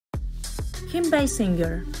Kim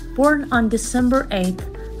Basinger, born on December 8,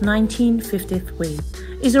 1953,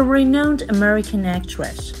 is a renowned American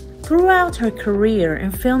actress. Throughout her career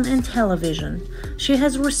in film and television, she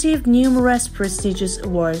has received numerous prestigious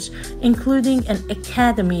awards, including an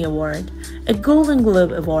Academy Award, a Golden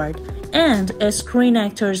Globe Award, and a Screen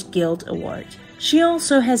Actors Guild Award. She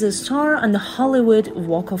also has a star on the Hollywood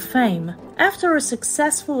Walk of Fame. After a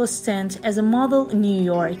successful stint as a model in New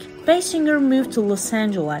York, Basinger moved to Los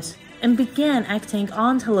Angeles and began acting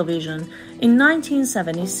on television in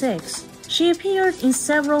 1976. She appeared in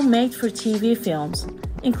several made-for-TV films,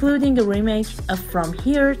 including a remake of From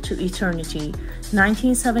Here to Eternity,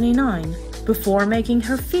 1979, before making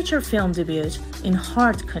her feature film debut in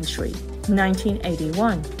Hard Country,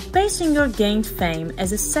 1981. Basinger gained fame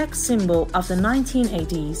as a sex symbol of the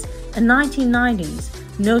 1980s and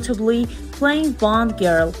 1990s, notably playing Bond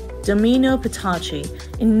girl Domino Petachi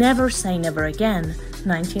in Never Say Never Again,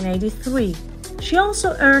 1983. She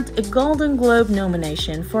also earned a Golden Globe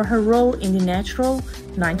nomination for her role in The Natural,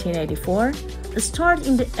 1984, starred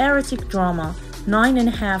in the erotic drama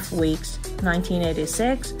 9.5 Weeks,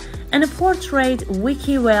 1986, and portrayed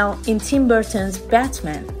Vicki Vale in Tim Burton's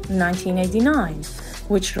Batman, 1989,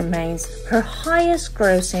 which remains her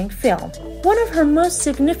highest-grossing film. One of her most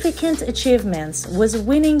significant achievements was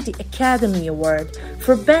winning the Academy Award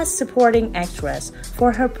for Best Supporting Actress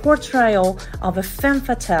for her portrayal of a femme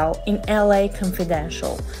fatale in LA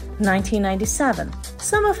Confidential, 1997.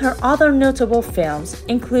 Some of her other notable films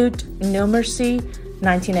include No Mercy,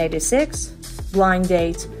 1986, Blind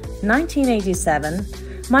Date, 1987,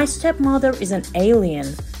 My Stepmother Is an Alien,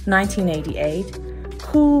 1988,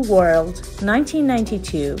 Cool World,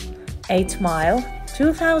 1992, 8 Mile,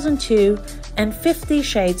 2002, and 50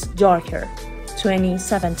 Shades Darker,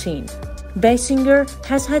 2017. Basinger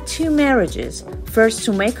has had 2 marriages, first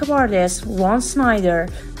to makeup artist Ron Snyder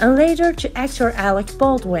and later to actor Alec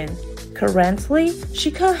Baldwin. Currently,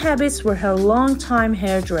 she cohabits with her longtime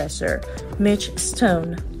hairdresser, Mitch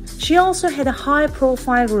Stone. She also had a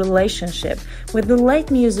high-profile relationship with the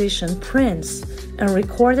late musician Prince and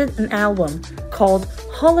recorded an album called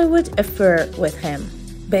Hollywood Affair with him.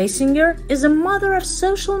 Basinger is the mother of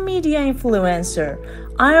social media influencer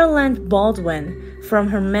Ireland Baldwin from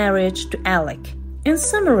her marriage to Alec. In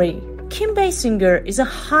summary, Kim Basinger is a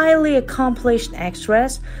highly accomplished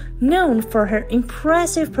actress known for her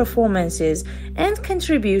impressive performances and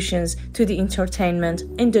contributions to the entertainment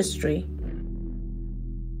industry.